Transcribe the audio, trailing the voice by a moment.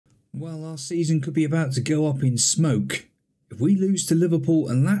Well, our season could be about to go up in smoke. If we lose to Liverpool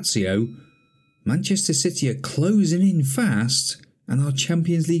and Lazio, Manchester City are closing in fast and our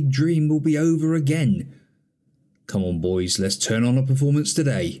Champions League dream will be over again. Come on boys, let's turn on a performance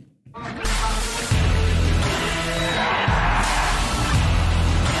today.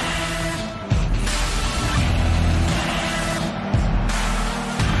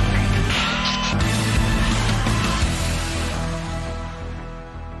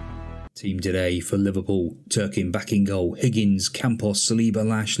 Team today for Liverpool: Turkin back in goal, Higgins, Campos, Saliba,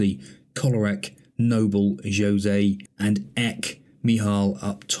 Lashley, Kolarek, Noble, Jose and Ek. Michal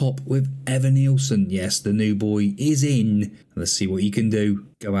up top with Evanilson. Yes, the new boy is in. Let's see what he can do.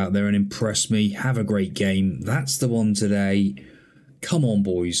 Go out there and impress me. Have a great game. That's the one today. Come on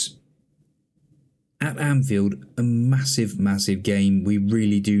boys. At Anfield, a massive, massive game. We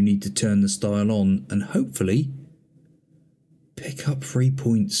really do need to turn the style on and hopefully pick up 3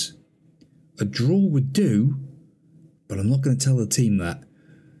 points. A draw would do, but I'm not going to tell the team that.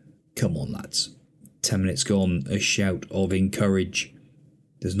 Come on, lads. 10 minutes gone. A shout of encourage.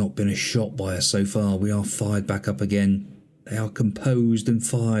 There's not been a shot by us so far. We are fired back up again. They are composed and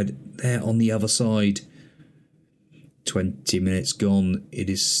fired there on the other side. 20 minutes gone.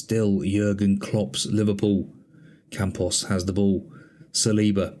 It is still Jurgen Klopp's Liverpool. Campos has the ball.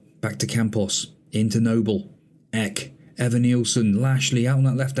 Saliba back to Campos. Into Noble. Ek. Evanilson. Lashley out on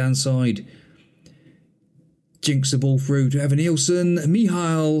that left-hand side. Jinks the ball through to Evanilson.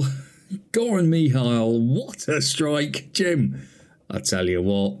 Michal. Go on, Michal. What a strike. Jim, I tell you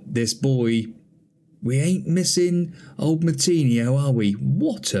what, this boy, we ain't missing old Matinho, are we?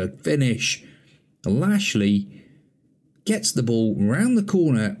 What a finish. Lashley gets the ball round the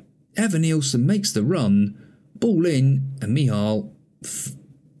corner. Evanilson makes the run. Ball in. And Michal,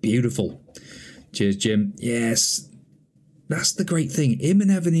 beautiful. Cheers, Jim. Yes, that's the great thing. Him and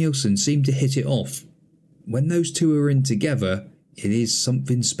Evanilson seem to hit it off. When those two are in together, it is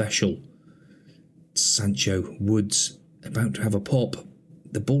something special. Sancho, Woods, about to have a pop.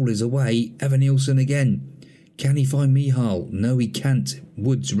 The ball is away. Evanilson again. Can he find Michal? No, he can't.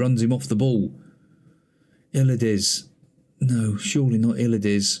 Woods runs him off the ball. Illidiz. No, surely not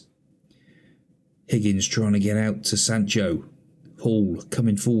Illidiz. Higgins trying to get out to Sancho. Hall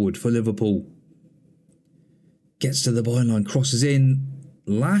coming forward for Liverpool. Gets to the byline, crosses in.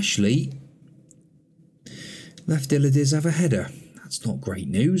 Lashley. Left Illidiz have a header. That's not great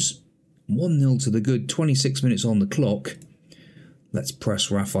news. 1-0 to the good, 26 minutes on the clock. Let's press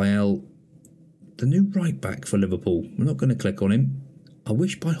Raphael, the new right back for Liverpool. We're not going to click on him. I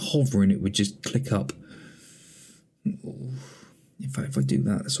wish by hovering it would just click up. In fact, if I do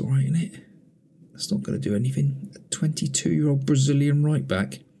that, that's alright, isn't it? That's not going to do anything. A 22-year-old Brazilian right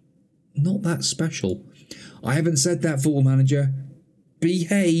back. Not that special. I haven't said that, Football Manager.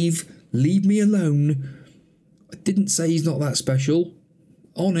 Behave. Leave me alone. I didn't say he's not that special.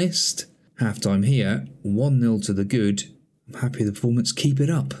 Honest. Half-time here. 1-0 to the good. I'm happy the performance. Keep it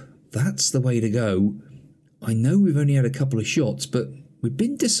up. That's the way to go. I know we've only had a couple of shots, but we've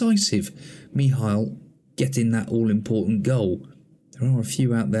been decisive. Michal getting that all-important goal. There are a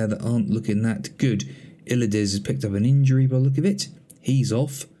few out there that aren't looking that good. Illidiz has picked up an injury by the look of it. He's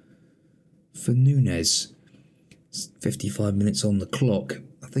off for Nunes. 55 minutes on the clock.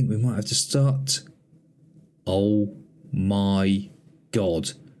 I think we might have to start. Oh my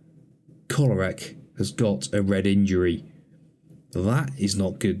God. Kolarek has got a red injury. That is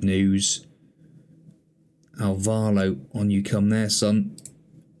not good news. Alvaro, on you come there, son.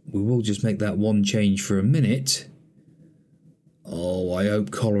 We will just make that one change for a minute. Oh, I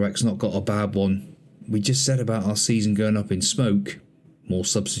hope Kolarek's not got a bad one. We just said about our season going up in smoke. More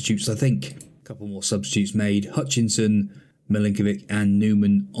substitutes, I think. A couple more substitutes made. Hutchinson, Milinkovic and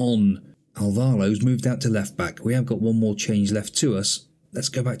Newman on. Alvaro's moved out to left back. We have got one more change left to us. Let's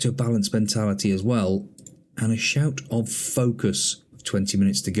go back to a balanced mentality as well. And a shout of focus. 20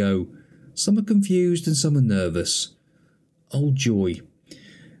 minutes to go. Some are confused and some are nervous. Old joy.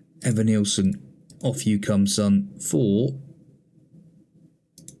 Evanilson, off you come, son, for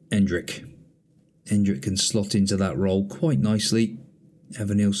Endrick. Endrick can slot into that role quite nicely.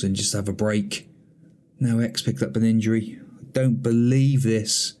 Evanilson just have a break. Now X picked up an injury. I don't believe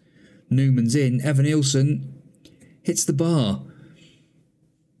this. Newman's in. Evanilson hits the bar.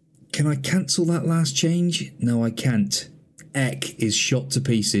 Can I cancel that last change? No, I can't. Ek is shot to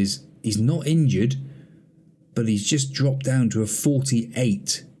pieces. He's not injured, but he's just dropped down to a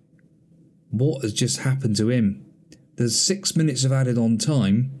 48. What has just happened to him? There's 6 minutes of added on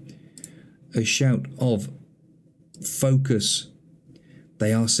time. A shout of focus.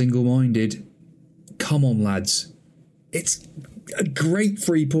 They are single-minded. Come on, lads. It's a great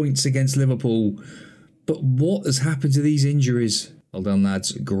 3 points against Liverpool. But what has happened to these injuries? Well done,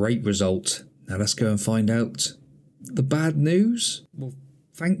 lads. Great result. Now let's go and find out the bad news. Well,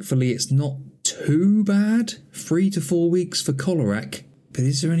 thankfully it's not too bad. 3 to 4 weeks for Kolarek. But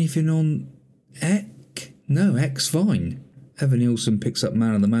is there anything on Ek? No, Ek's fine. Evan Nielsen picks up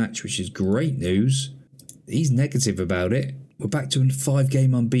man of the match, which is great news. He's negative about it. We're back to a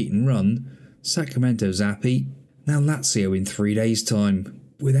 5-game unbeaten run. Sacramento's happy. Now Lazio in 3 days' time.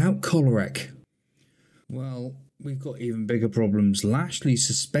 Without Kolarek. Well, we've got even bigger problems. Lashley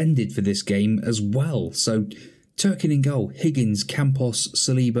suspended for this game as well. So, Turkin in goal. Higgins, Campos,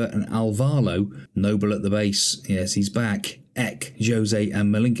 Saliba and Alvaro. Noble at the base. Yes, he's back. Ek, Jose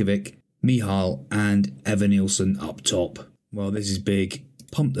and Milinkovic. Mihal and Evan Nielsen up top. Well, this is big.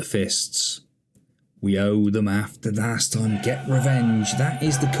 Pump the fists. We owe them after last time. Get revenge. That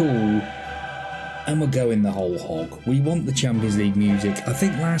is the call. And we're going the whole hog. We want the Champions League music. I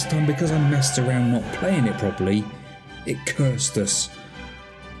think last time, because I messed around not playing it properly, it cursed us.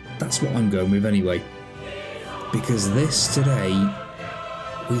 That's what I'm going with anyway. Because this today,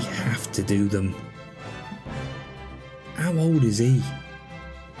 we have to do them. How old is he?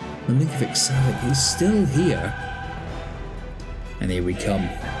 Milinkovic Savic is still here. And here we come.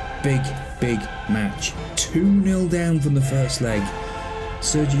 Big, big match. 2-0 down from the first leg.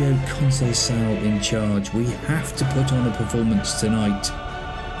 Sergio Conceição in charge. We have to put on a performance tonight.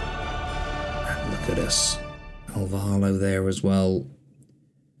 And look at us. Alvaro there as well.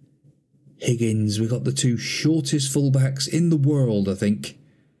 Higgins. We got the 2 shortest fullbacks in the world, I think,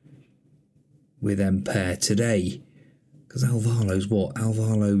 with them pair today. Because Alvaro's what?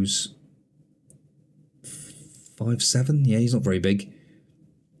 Alvaro's 5'7"? Yeah, he's not very big.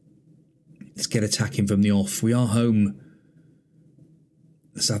 Let's get attacking from the off. We are home.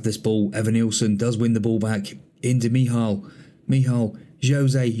 Let's have this ball. Evan Nielsen does win the ball back. Into Mihal. Mihal.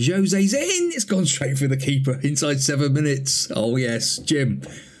 Jose. Jose's in! It's gone straight through the keeper inside 7 minutes. Oh yes, Jim.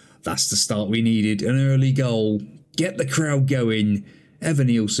 That's the start we needed. An early goal. Get the crowd going. Evan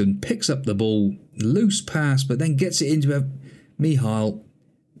Nielsen picks up the ball. Loose pass, but then gets it into Mihal.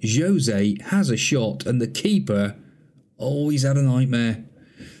 Jose has a shot, and the keeper, oh, he's had a nightmare.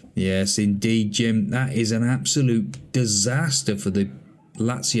 Yes, indeed, Jim. That is an absolute disaster for the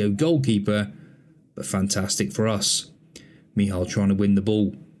Lazio goalkeeper, but fantastic for us. Mihal trying to win the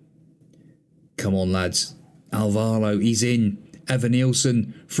ball. Come on, lads. Alvaro, he's in. Evan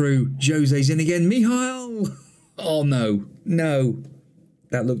Nielsen through. Jose's in again. Mihal! Oh, no. No.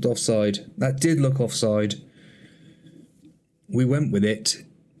 That looked offside. That did look offside. We went with it.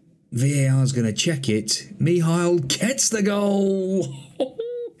 VAR's going to check it. Mihal gets the goal.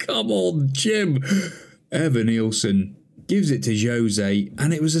 Come on, Jim. Evan Nielsen gives it to Jose,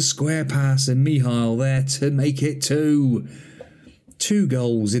 and it was a square pass, and Mihal there to make it 2. 2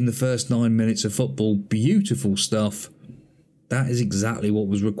 goals in the first 9 minutes of football. Beautiful stuff. That is exactly what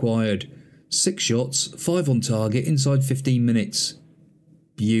was required. 6 shots, 5 on target inside 15 minutes.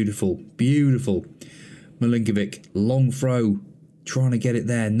 Beautiful, beautiful. Milinkovic, long throw, trying to get it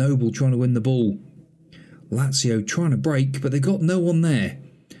there. Noble trying to win the ball. Lazio trying to break, but they got no one there.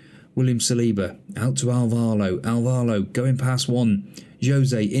 William Saliba out to Alvaro. Alvaro going past one.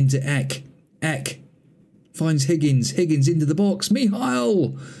 Jose into Ek. Ek finds Higgins. Higgins into the box.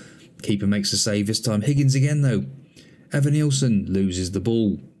 Mihal! Keeper makes a save this time. Higgins again though. Evan Nielsen loses the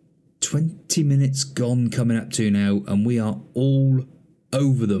ball. 20 minutes gone coming up to now, and we are all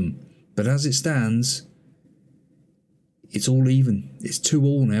over them. But as it stands, it's all even. It's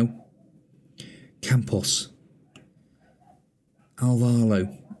 2-2 now. Campos.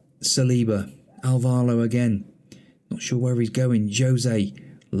 Alvaro. Saliba. Alvaro again. Not sure where he's going. Jose.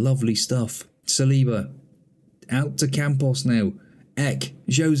 Lovely stuff. Saliba. Out to Campos now. Ek.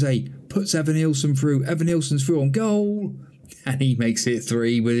 Jose puts Evan Nielsen through. Evan Nielsen's through on goal. And he makes it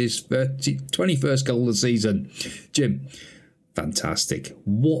 3 with his 21st goal of the season. Jim, fantastic.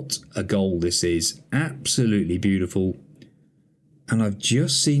 What a goal this is. Absolutely beautiful. And I've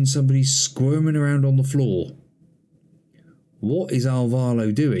just seen somebody squirming around on the floor. What is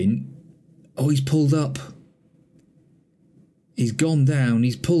Alvaro doing? Oh, he's pulled up. He's gone down.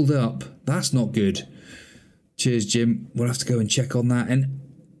 He's pulled up. That's not good. Cheers, Jim. We'll have to go and check on that. And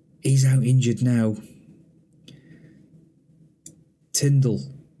he's out injured now. Tyndall,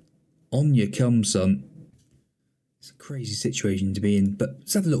 on you come, son. It's a crazy situation to be in, but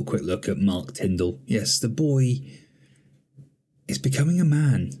let's have a little quick look at Mark Tyndall. Yes, the boy is becoming a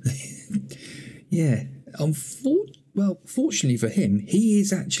man. Yeah, fortunately for him, he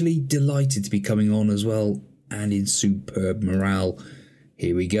is actually delighted to be coming on as well, and in superb morale.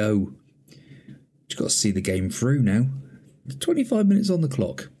 Here we go. Just got to see the game through now. 25 minutes on the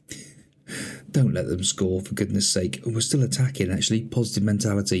clock. Don't let them score, for goodness sake. We're still attacking, actually. Positive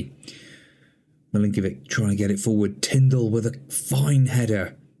mentality. Milinkovic trying to get it forward. Tyndall with a fine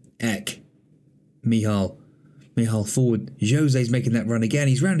header. Ek. Mihal forward. Jose's making that run again.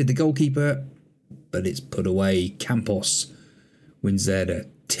 He's rounded the goalkeeper, but it's put away. Campos wins the header.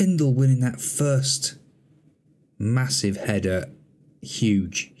 Tyndall winning that first massive header.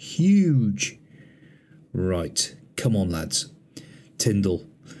 Huge, huge. Right, come on, lads. Tyndall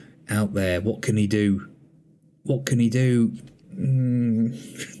out there. What can he do? What can he do?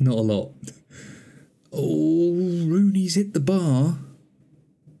 Not a lot. Oh, Rooney's hit the bar.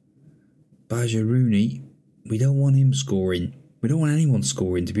 Baja Rooney. We don't want him scoring. We don't want anyone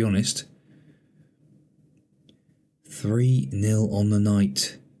scoring, to be honest. 3-0 on the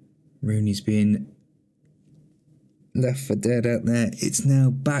night. Rooney's being left for dead out there. It's now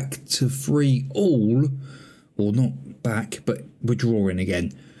back to 3-all. Or not back, but we're drawing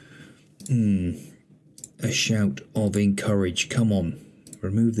again. A shout of encourage. Come on.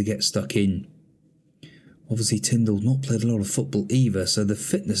 Remove the get stuck in. Obviously, Tyndall's not played a lot of football either, so the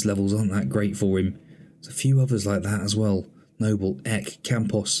fitness levels aren't that great for him. There's a few others like that as well. Noble, Ek,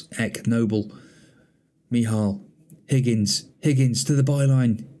 Campos, Ek, Noble, Mihal, Higgins to the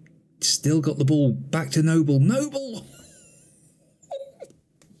byline. Still got the ball. Back to Noble. Noble!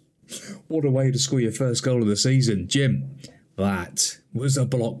 What a way to score your first goal of the season. Jim, that was a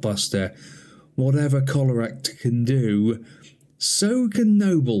blockbuster. Whatever Kolarek can do, so can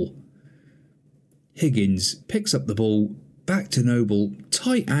Noble. Higgins picks up the ball. Back to Noble.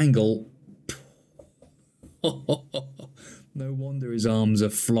 Tight angle. No wonder his arms are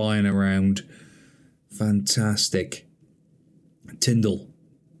flying around. Fantastic. Tyndall.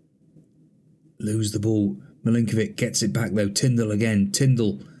 Lose the ball. Milinkovic gets it back though. Tyndall again.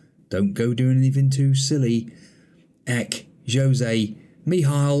 Tyndall. Don't go doing anything too silly. Ek. Jose.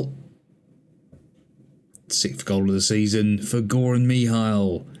 Mihal. 6th goal of the season for Goran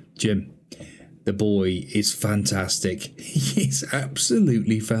Mihal. Jim. The boy is fantastic. He is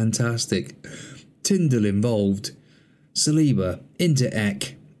absolutely fantastic. Tyndall involved. Saliba into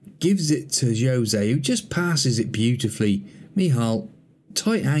Ek. Gives it to Jose, who just passes it beautifully. Mihal,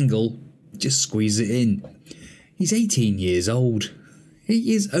 tight angle, just squeeze it in. He's 18 years old.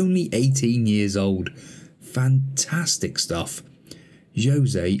 He is only 18 years old. Fantastic stuff.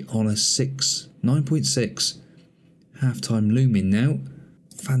 Jose on a 9.6. Half-time looming now.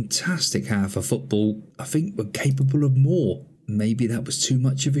 Fantastic half of football. I think we're capable of more. Maybe that was too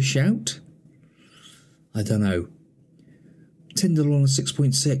much of a shout? I don't know. Tyndall on a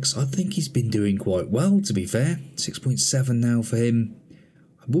 6.6. I think he's been doing quite well, to be fair. 6.7 now for him.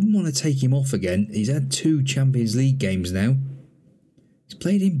 I wouldn't want to take him off again. He's had 2 Champions League games now. He's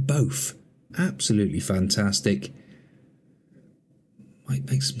played in both. Absolutely fantastic. Might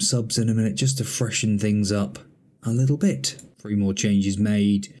make some subs in a minute just to freshen things up a little bit. 3 more changes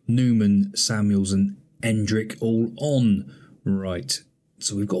made. Newman, Samuels and Endrick all on. Right.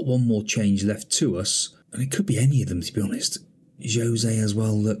 So we've got 1 more change left to us. And it could be any of them, to be honest. Jose as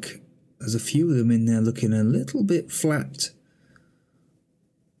well, look. There's a few of them in there looking a little bit flat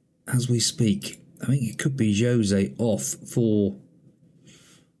as we speak. I think it could be Jose off for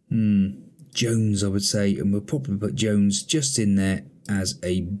Jones, I would say. And we'll probably put Jones just in there as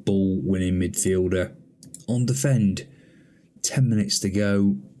a ball-winning midfielder. On defend. 10 minutes to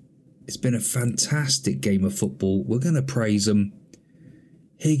go. It's been a fantastic game of football. We're going to praise them.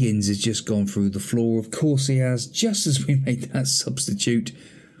 Higgins has just gone through the floor. Of course he has, just as we made that substitute.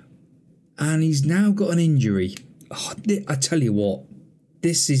 And he's now got an injury. Oh, I tell you what,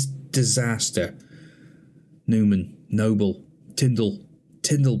 this is disaster. Newman, Noble, Tyndall.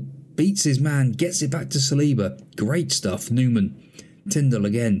 Tyndall beats his man, gets it back to Saliba. Great stuff, Newman. Tyndall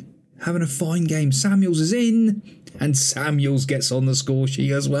again, having a fine game. Samuels is in, and Samuels gets on the score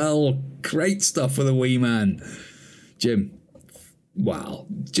sheet as well. Great stuff for the wee man. Jim. Wow,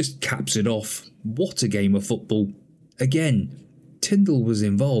 just caps it off. What a game of football. Again, Tyndall was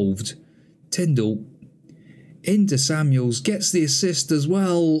involved. Tyndall into Samuels, gets the assist as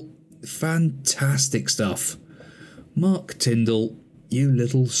well. Fantastic stuff. Mark Tyndall, you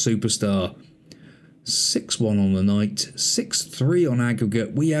little superstar. 6-1 on the night, 6-3 on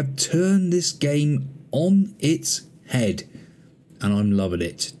aggregate. We have turned this game on its head. And I'm loving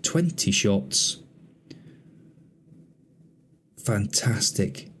it. 20 shots.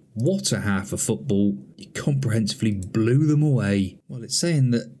 Fantastic. What a half of football. You comprehensively blew them away. Well, it's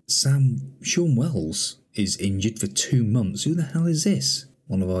saying that Sean Wells is injured for 2 months. Who the hell is this?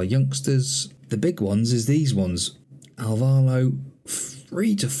 One of our youngsters. The big ones is these ones. Alvaro,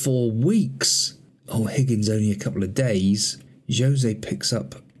 3 to 4 weeks. Oh, Higgins only a couple of days. Jose picks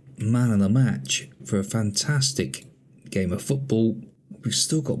up man of the match for a fantastic game of football. We've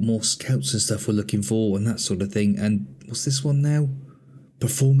still got more scouts and stuff we're looking for and that sort of thing. And what's this one now?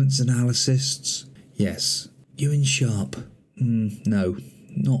 Performance analysts. Yes. Ewan Sharp. No,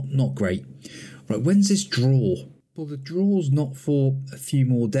 not great. Right, when's this draw? Well, the draw's not for a few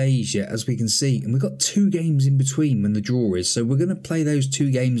more days yet, as we can see. And we've got 2 games in between when the draw is. So we're going to play those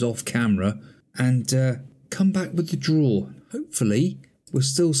 2 games off camera and come back with the draw. Hopefully, we're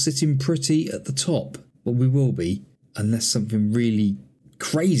still sitting pretty at the top. Well, we will be, unless something really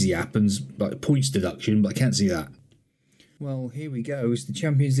crazy happens, like points deduction, but I can't see that. Well, here we go. It's the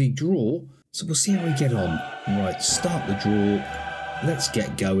Champions League draw. So we'll see how we get on. Right, start the draw. Let's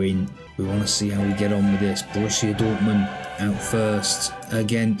get going. We want to see how we get on with this. Borussia Dortmund out first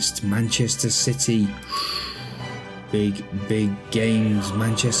against Manchester City. Big games.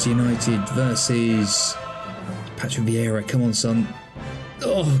 Manchester United versus Patrick Vieira. Come on, son.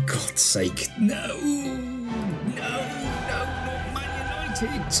 Oh, God's sake. No, not Man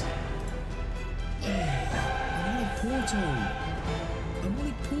United. I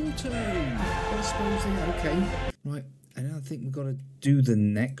wanted Porto. But I suppose they are okay. Right, and I think we've got to do the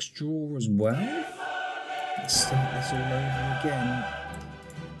next draw as well. Let's start this all over again.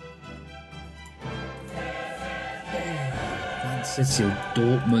 Man City or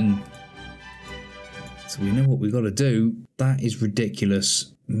Dortmund. So we know what we've got to do. That is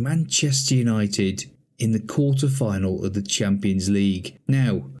ridiculous. Manchester United in the quarter-final of the Champions League.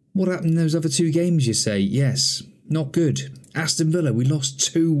 Now, what happened in those other 2 games, you say? Yes, not good. Aston Villa, we lost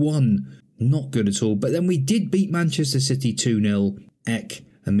 2-1. Not good at all. But then we did beat Manchester City 2-0. Ek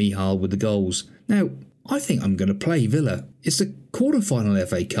and Mihal with the goals. Now, I think I'm going to play Villa. It's the quarter-final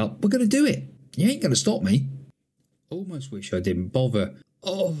FA Cup. We're going to do it. You ain't going to stop me. Almost wish I didn't bother.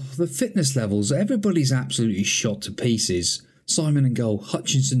 Oh, the fitness levels. Everybody's absolutely shot to pieces. Simon and goal.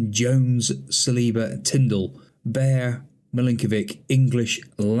 Hutchinson, Jones, Saliba, Tyndall, Bear, Milinkovic, English,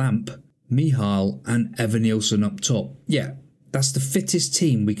 Lamp, Mihal and Evan Nielsen up top. Yeah, that's the fittest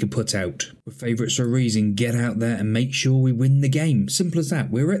team we could put out. We're favourites for a reason. Get out there and make sure we win the game. Simple as that.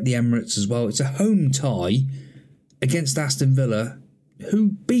 We're at the Emirates as well. It's a home tie against Aston Villa, who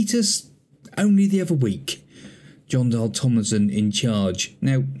beat us only the other week. John Dahl Tomlinson in charge.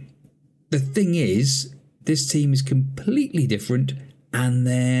 Now, the thing is, this team is completely different and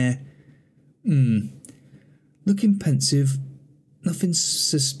they're looking pensive. Nothing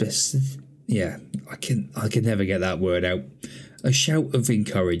suspicious. Yeah, I can never get that word out. A shout of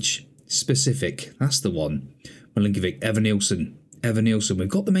encourage. Specific. That's the one. Milinkovic, Evan Nielsen. We've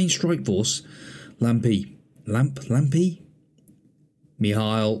got the main strike force. Lampy.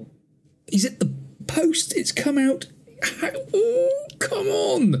 Mihail. He's at the post. It's come out. Oh, come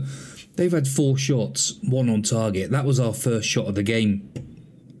on. They've had 4 shots. 1 on target. That was our first shot of the game.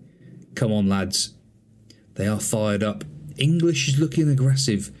 Come on, lads. They are fired up. English is looking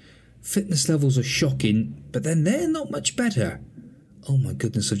aggressive. Fitness levels are shocking, but then they're not much better. Oh my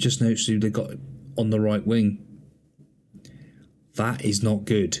goodness, I've just noticed who they got on the right wing. That is not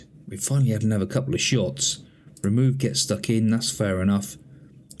good. We finally had another couple of shots. Remove, get stuck in, that's fair enough.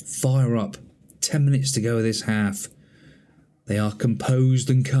 Fire up. 10 minutes to go of this half. They are composed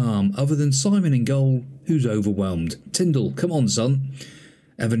and calm, other than Simon in goal, who's overwhelmed. Tyndall, come on, son.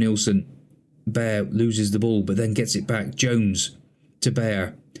 Evan Nielsen. Bear loses the ball, but then gets it back. Jones to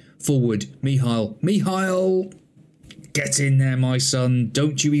Bear. Forward, Mihail. Get in there, my son.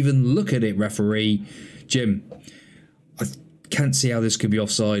 Don't you even look at it, referee. Jim, I can't see how this could be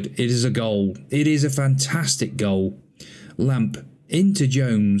offside. It is a goal. It is a fantastic goal. Lamp into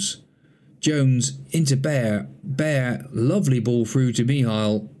Jones. Jones into Bear. Bear, lovely ball through to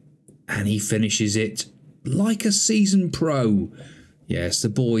Mihail. And he finishes it like a seasoned pro. Yes, the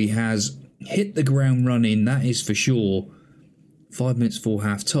boy has hit the ground running, that is for sure. 5 minutes before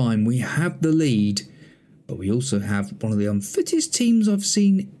half time, we have the lead, but we also have one of the unfittest teams I've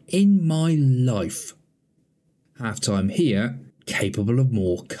seen in my life. Half time here, capable of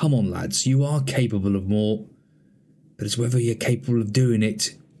more. Come on, lads, you are capable of more, but it's whether you're capable of doing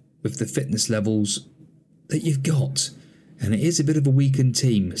it with the fitness levels that you've got. And it is a bit of a weakened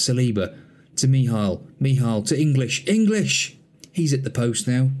team. Saliba to Mihail to English. He's at the post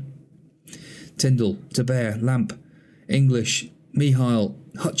now. Tyndall to Bear, Lamp, English, Mihail,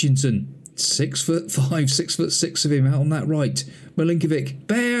 Hutchinson, 6'5", 6'6" of him out on that right. Milinkovic,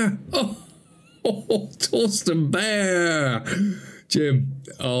 Bear, Torsten Bear. Jim,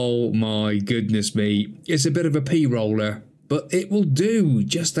 oh my goodness me. It's a bit of a P-roller, but it will do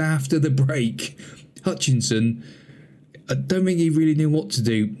just after the break. Hutchinson, I don't think he really knew what to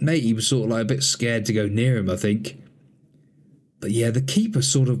do. Mate, he was sort of like a bit scared to go near him, I think. But yeah, the keeper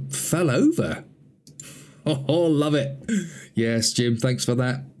sort of fell over. Oh, love it. Yes, Jim, thanks for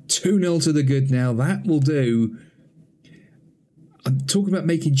that. 2-0 to the good now. That will do. I'm talking about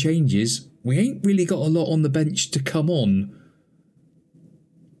making changes. We ain't really got a lot on the bench to come on.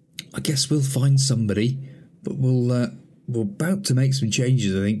 I guess we'll find somebody. But we're about to make some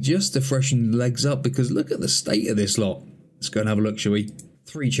changes, I think, just to freshen the legs up, because look at the state of this lot. Let's go and have a look, shall we?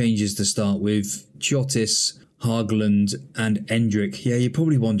 3 changes to start with. Jottis, Hageland and Endrick. Yeah, you're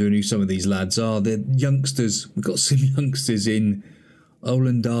probably wondering who some of these lads are. They're youngsters. We've got some youngsters in.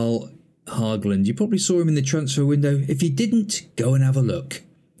 Olendal, Hageland. You probably saw him in the transfer window. If you didn't, go and have a look.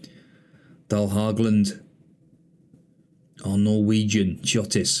 Dahl Hageland. Our Norwegian.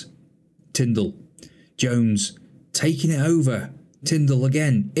 Jottis. Tyndall. Jones. Taking it over. Tyndall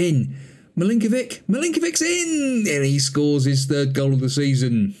again. In. Milinkovic. Milinkovic's in! And he scores his 3rd goal of the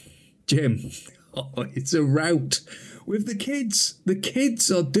season. Jim. Oh, it's a rout with the kids. The kids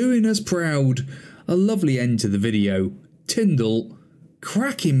are doing us proud. A lovely end to the video. Tyndall,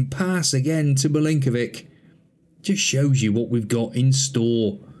 cracking pass again to Milinkovic. Just shows you what we've got in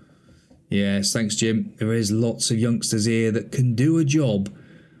store. Yes, thanks, Jim. There is lots of youngsters here that can do a job.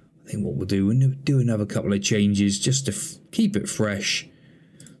 I think what we'll do, we'll do another couple of changes just to keep it fresh.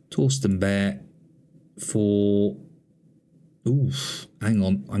 Torsten Bear for... Oof, hang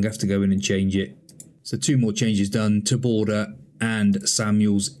on. I'm going to have to go in and change it. So 2 more changes done. Taborda and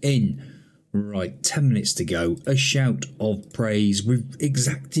Samuels in. Right, 10 minutes to go. A shout of praise. We've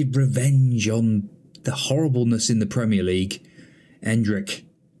exacted revenge on the horribleness in the Premier League. Endrick.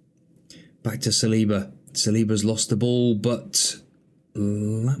 Back to Saliba. Saliba's lost the ball, but...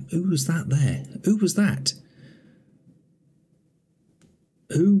 Who was that there? Who was that?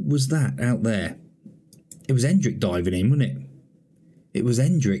 Who was that out there? It was Endrick diving in, wasn't it? It was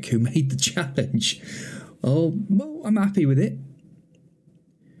Endrick who made the challenge. Oh, well, I'm happy with it.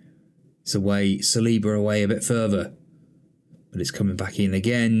 It's away. Saliba away a bit further. But it's coming back in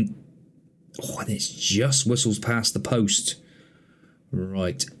again. Oh, and it's just whistles past the post.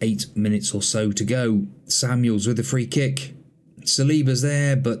 Right, 8 minutes or so to go. Samuels with a free kick. Saliba's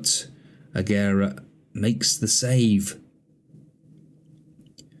there, but Aguera makes the save.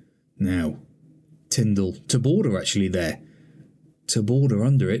 Now, Tyndall. Taborda actually there. Taborda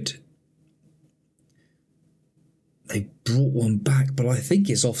under it. They brought one back, but I think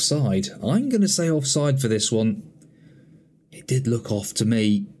it's offside. I'm going to say offside for this one. It did look off to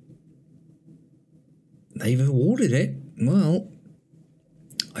me. They've awarded it. Well,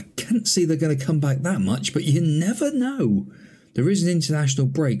 I can't see they're going to come back that much, but you never know. There is an international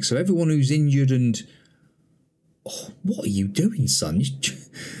break, so everyone who's injured and... Oh, what are you doing, son?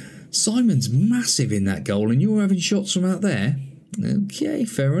 Simon's massive in that goal, and you're having shots from out there? Okay,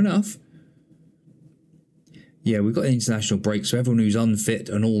 fair enough. Yeah, we've got an international break, so everyone who's unfit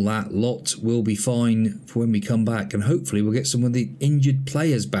and all that lot will be fine for when we come back, and hopefully we'll get some of the injured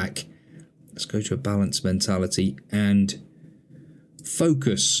players back. Let's go to a balanced mentality and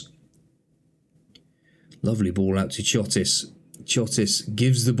focus. Lovely ball out to Chottis. Chottis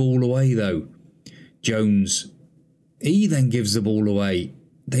gives the ball away, though. Jones. He then gives the ball away.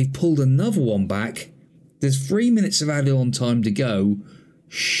 They've pulled another one back. There's 3 minutes of added-on time to go.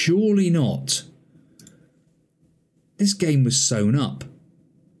 Surely not. This game was sewn up.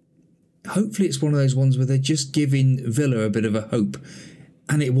 Hopefully it's one of those ones where they're just giving Villa a bit of a hope.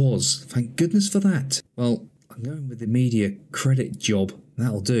 And it was. Thank goodness for that. Well, I'm going with the media credit job.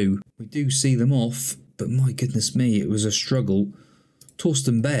 That'll do. We do see them off, but my goodness me, it was a struggle.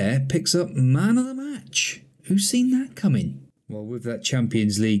 Torsten Bear picks up man of the match. Who's seen that coming? Well, with that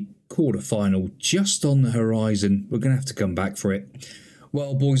Champions League quarter-final just on the horizon, we're going to have to come back for it.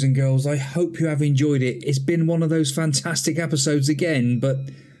 Well, boys and girls, I hope you have enjoyed it. It's been one of those fantastic episodes again, but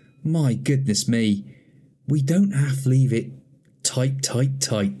my goodness me, we don't have to leave it tight,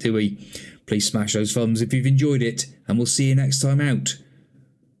 do we? Please smash those thumbs if you've enjoyed it, and we'll see you next time out.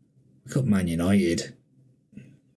 We've got Man United.